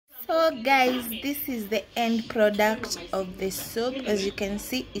So guys, this is the end product of the soap. As you can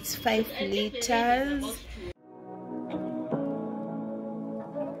see, it's 5 liters.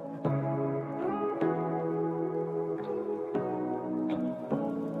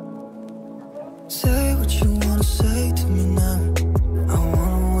 Say what you wanna say to me now. I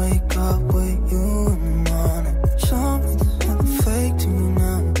wanna wake up with you in the morning. Show me there's nothing fake to me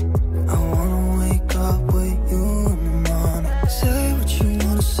now. I wanna wake up with you in the morning. Say what you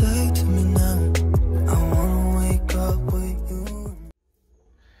wanna say to me now. I wanna wake up with you.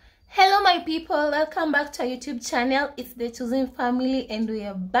 Hello my people, welcome back to our YouTube channel. It's the Chosen Family and we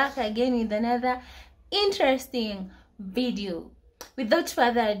are back again with another interesting video. Without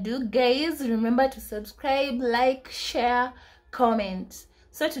further ado, guys, remember to subscribe, like, share, comment.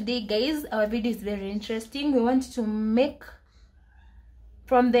 So today, guys, our video is very interesting. We want to make,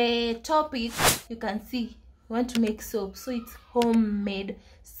 from the topic you can see, we want to make soap. So it's homemade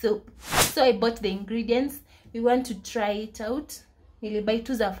soap. So I bought the ingredients. We want to try it out. We'll buy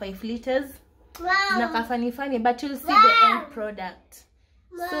 2 za 5 liters. Wow. Funny, but you'll see the end product.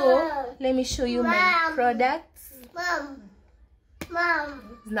 So let me show you my products.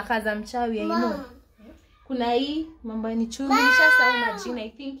 Zinakaza mchawi, you know. Kuna hii mambo ni chumvi, nishasahau majina. I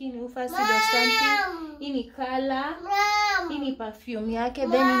think hii ni Ufacid or something. Hii ni color. Hii ni perfume yake,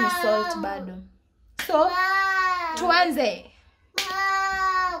 then hii ni salt bado. So tuanze.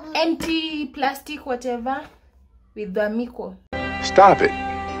 Empty plastic whatever with the miko. Stop it.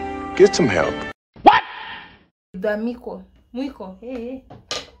 Get some help. What? With the miko. Mwiko. Hey.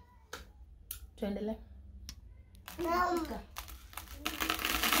 Tuendelee.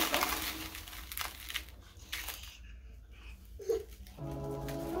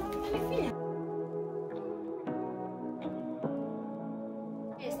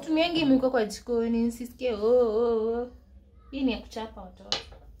 Tumiangi mwiko kwa jikoni, nisisikie hii ni ya kuchapa watoto.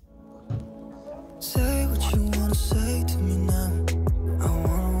 Say what you wanna say to me now. I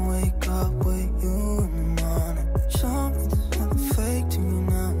wanna wake up with you in the morning. Show me there's nothing fake to me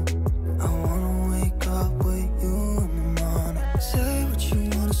now. I wanna wake up with you in the morning. Say what you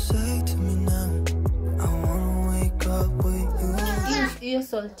wanna say to me now. I wanna wake up with you. Hiyo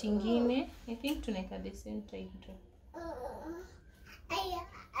salt ingine, I think tunaweka the same time tu.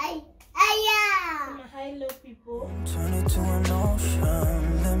 Hello people. Turn it to an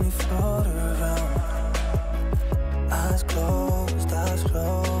ocean, let me float around. Eyes closed,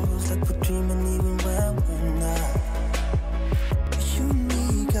 like we're dreaming even when we're not. You and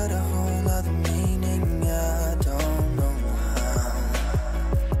me got a whole other meaning, I don't know how.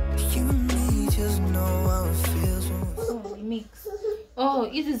 You and me just know how it feels when we're... So we mix. Oh,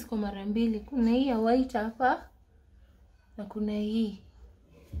 hizi ziko mara mbili. Kuna hii ya white hapa na kuna hii.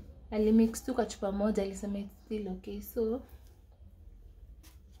 Alimix tu kwa chupa moja, alisema it's still okay. So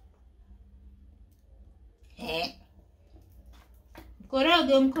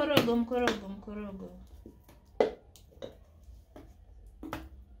mkorogo.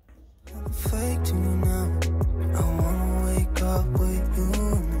 Fake to me now. I wanna wake up with you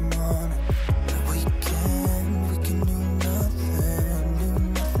in the morning. We can do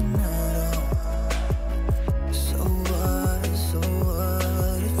nothing at all. So what?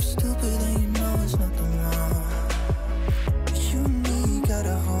 If you're stupid, then you know it's nothing wrong. But you and me got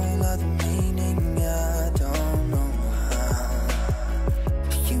a whole other meaning, I don't know how.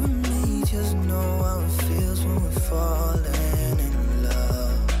 But you and me just know how it feels when we're falling in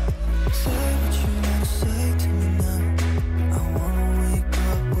love. Say what you wanna say to me now. I wanna wake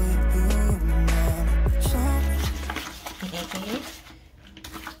up with you in the morning.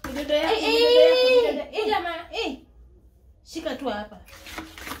 Shika tu hapa.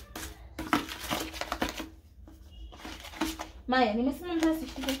 Maya, nimesema mzazi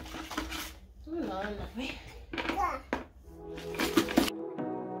shike. Unaona.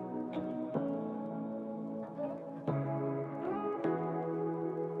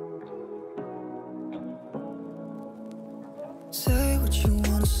 Say what you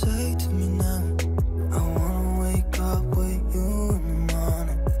wanna say to me now. I wanna wake up with you in the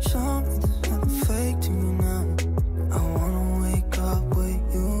morning. Show me there's nothing fake to me now. I wanna wake up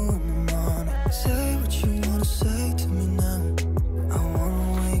with you in the morning. Say what you wanna say to me now. I wanna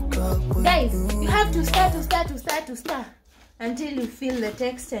wake up with Guys, you. you have to start until you feel the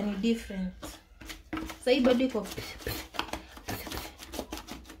texture ni different. So hii bado iko.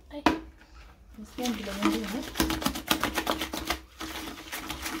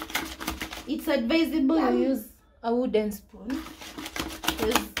 It's advisable you use a wooden spoon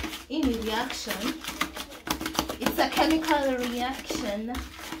because in reaction, it's a chemical reaction.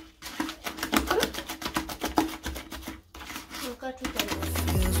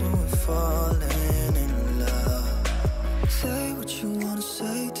 Feels when we're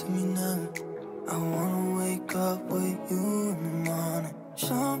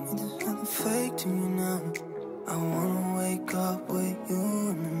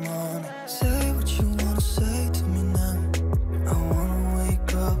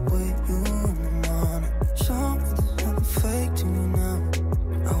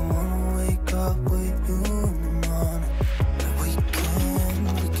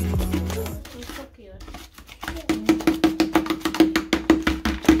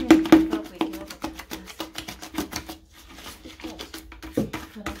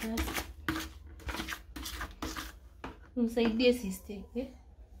Msaidie sister.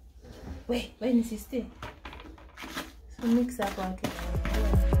 We ni sister. So mix up watu.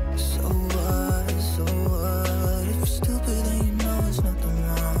 So what, if you're stupid and you know it's nothing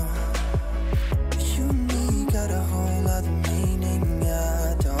wrong. But you and me got a whole other meaning,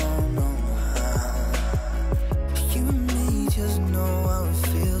 I don't know how. You and me just know how it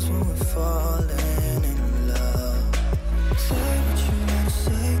feels when we're falling in love. Say what you wanna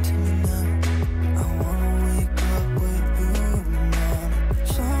say to me now. I wanna wake up with you in the morning.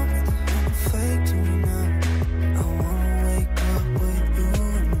 Show me that I'm fake to me now. I wanna wake up with you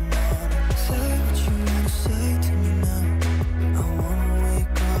in the morning. Say what you wanna say to me now. I wanna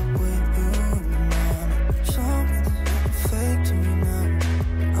wake up with you in the morning. Show me that I'm fake to me now.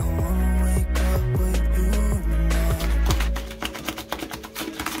 I wanna wake up with you in the morning.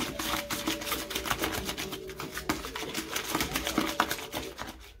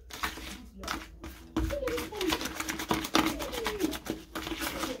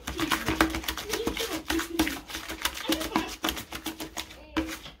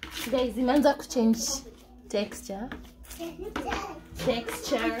 Guys, imeanza kuchange texture.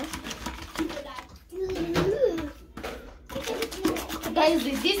 Guys,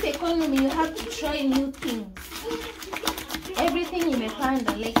 with this economy you have to try new things. Everything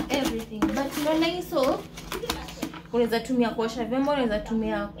imepanda, like everything. But unaona hizo unaweza tumia kuosha vyombo, unaweza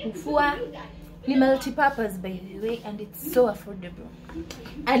tumia kufua. Ni multi-purpose by the way, and it's so affordable.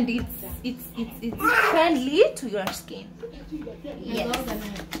 And it's friendly to your skin. Yes.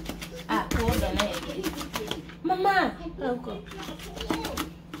 Kuoga naye. Mama, huko.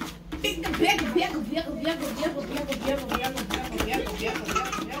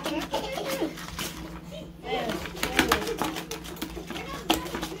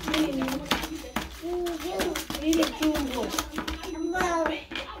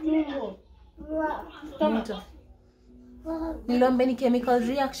 Moto. Nilombe ni chemical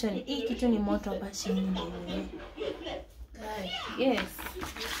reaction. Hii kitu ni moto hapa chini. Yes.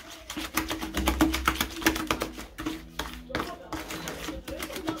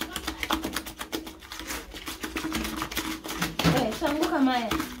 Changuka Maya.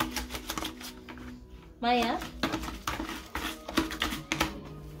 Maya.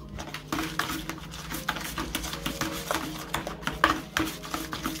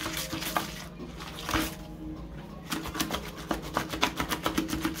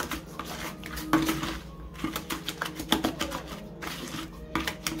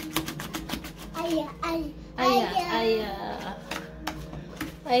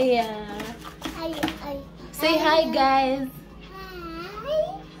 Say hi, guys.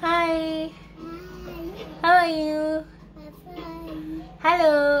 Hi. How are you?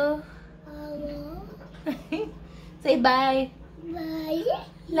 Hello. Say bye. Bye.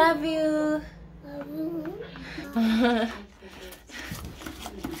 Love you.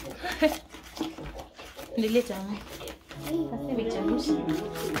 Ndile tamu. Sasa vichamusha.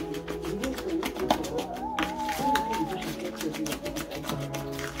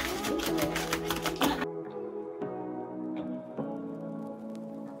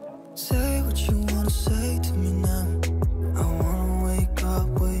 Say what you wanna say to me now. I wanna wake up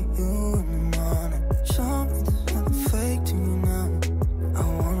with you in the morning. Show me there's nothing fake to me now. I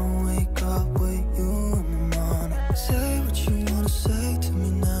wanna wake up with you in the morning. Say what you wanna say to me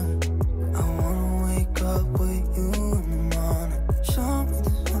now. I wanna wake up with you in the morning. Show me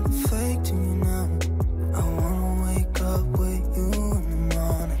there's nothing fake to me now. I wanna wake up with you in the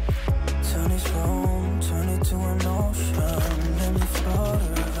morning. Turn this room, turn it to an ocean. Let me float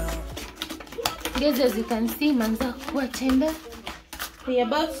around. Guys, as you can see, manza kuwa tender. We're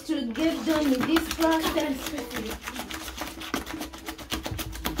about to get done with this process.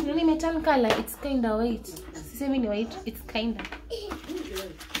 Nini metan color? It's kinda white. Sisemi ni white, it's kinda.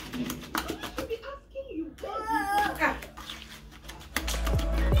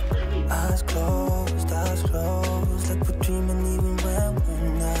 Eyes closed, like we're dreaming even when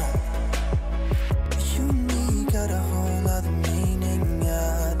we're not. You and me got a whole other meaning,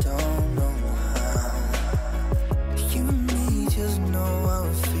 I don't know how. You and me just know how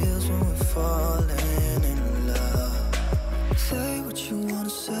it feels when we're falling in love. Say what you wanna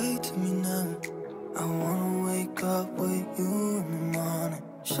say to me now. I wanna wake up with you in the morning.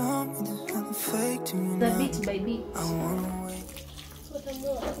 Show me there's nothing fake to me The now. bit by bit. I wanna wake.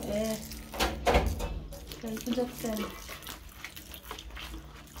 Yeah. Tunja kusema.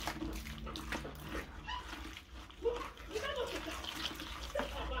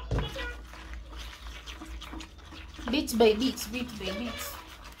 Bit by bit.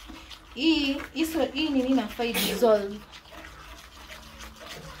 Hii nini inafai dissolve.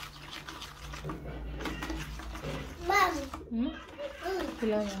 Mom.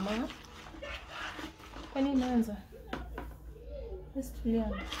 tulia mama. Kwani inaanza? Let's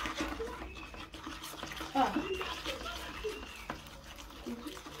tulia. Ah.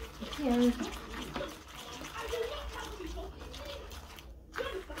 Yeah.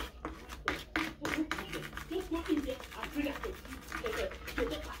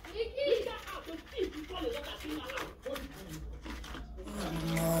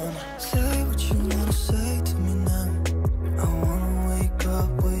 Say what you wanna say to me now. I wanna wake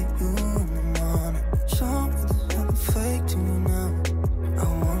up with you in the morning. Show me there's nothing fake to me now. I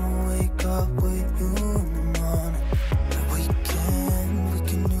wanna wake up with you in the morning. We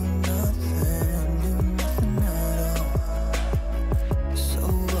can do nothing at all. So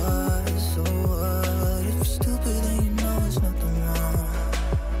what, if you're stupid then you know there's nothing wrong.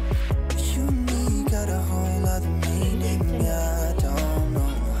 You and me got a whole other meaning, I don't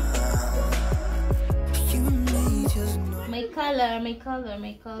know how. You and me just know. My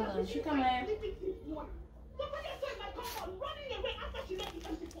color. She come here.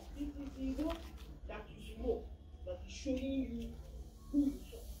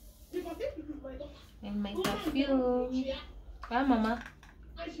 And my perfume. Ah, mama.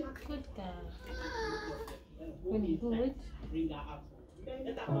 Good girl. Really good.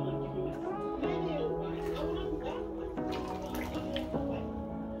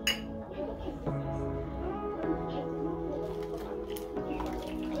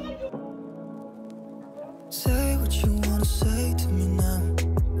 Say what you wanna say to me now.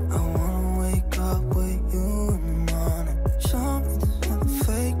 I wanna wake up with you in the morning. Show me there's nothing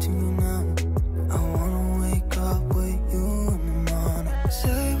fake to me now. I wanna wake up with you in the morning.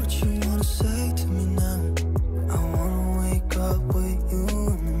 Say what you wanna say to me now. I wanna wake up with you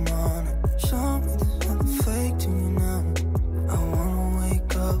in the morning. Show me there's nothing fake to me now. I wanna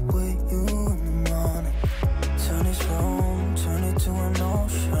wake up with you in the morning. Turn this room, turn it to an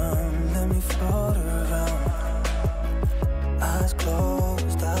ocean. Let me float around. Eyes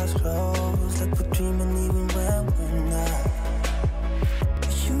closed, like we're dreaming even when we're not.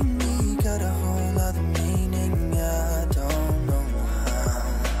 You and me got a whole other meaning, I don't know how.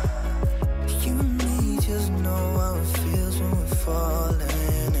 You and me just know how it feels when we're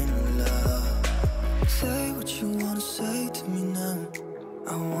falling in love. Say what you wanna say to me now.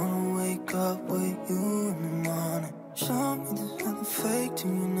 I wanna wake up with you in the morning. Show me there's nothing fake to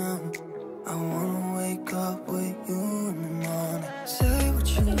me now. I wanna wake up with you in the morning. Say what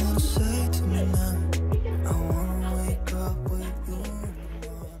you wanna say to me now. I wanna wake up with you in the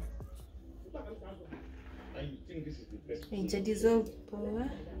morning. Ita dissolve poa.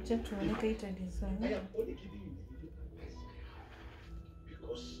 Cha tuoneka ita dissolve.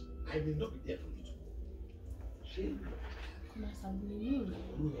 Because I will not be there for you to. Kuna sabuni nyingi.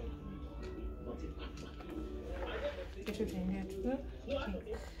 Kesho tuendea tu.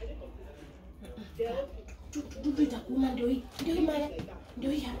 Dudu itakuuma ndio hii. Ndio hii Maya.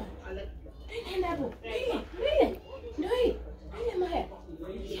 Ndio hii hapa. Ndio hii hapo. Ndio hii. Ndio Maya.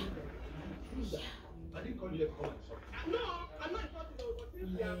 I didn't call you to come and talk. No, I'm not talking about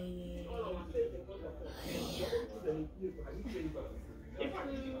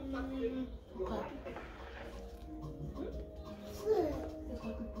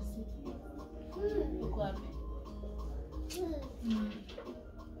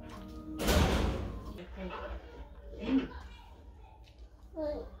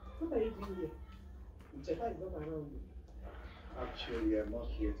Actually, I'm not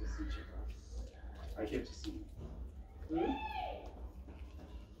here to see Chika. I came to see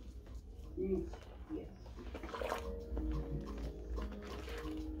you. Yes.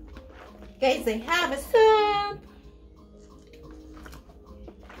 Guys, I have a soup.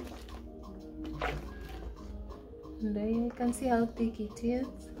 And you can see how thick it is.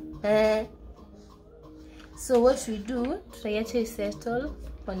 So what we do, try to settle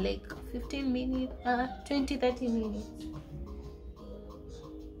for like 15 minutes, 20-30 minutes.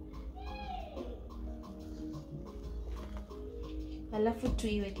 Alafu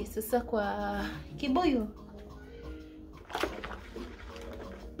tuiweke sasa kwa kibuyu.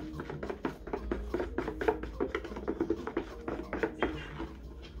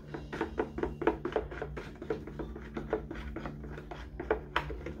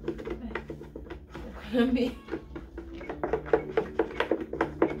 Yummy.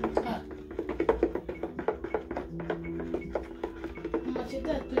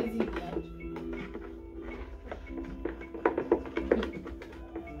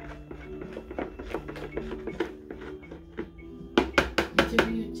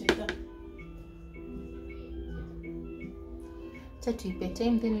 Tuipe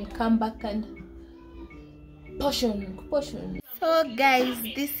time, then we come back and portion. So guys,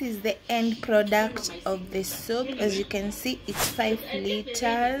 this is the end product of the soup. As you can see, it's 5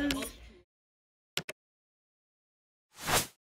 liters.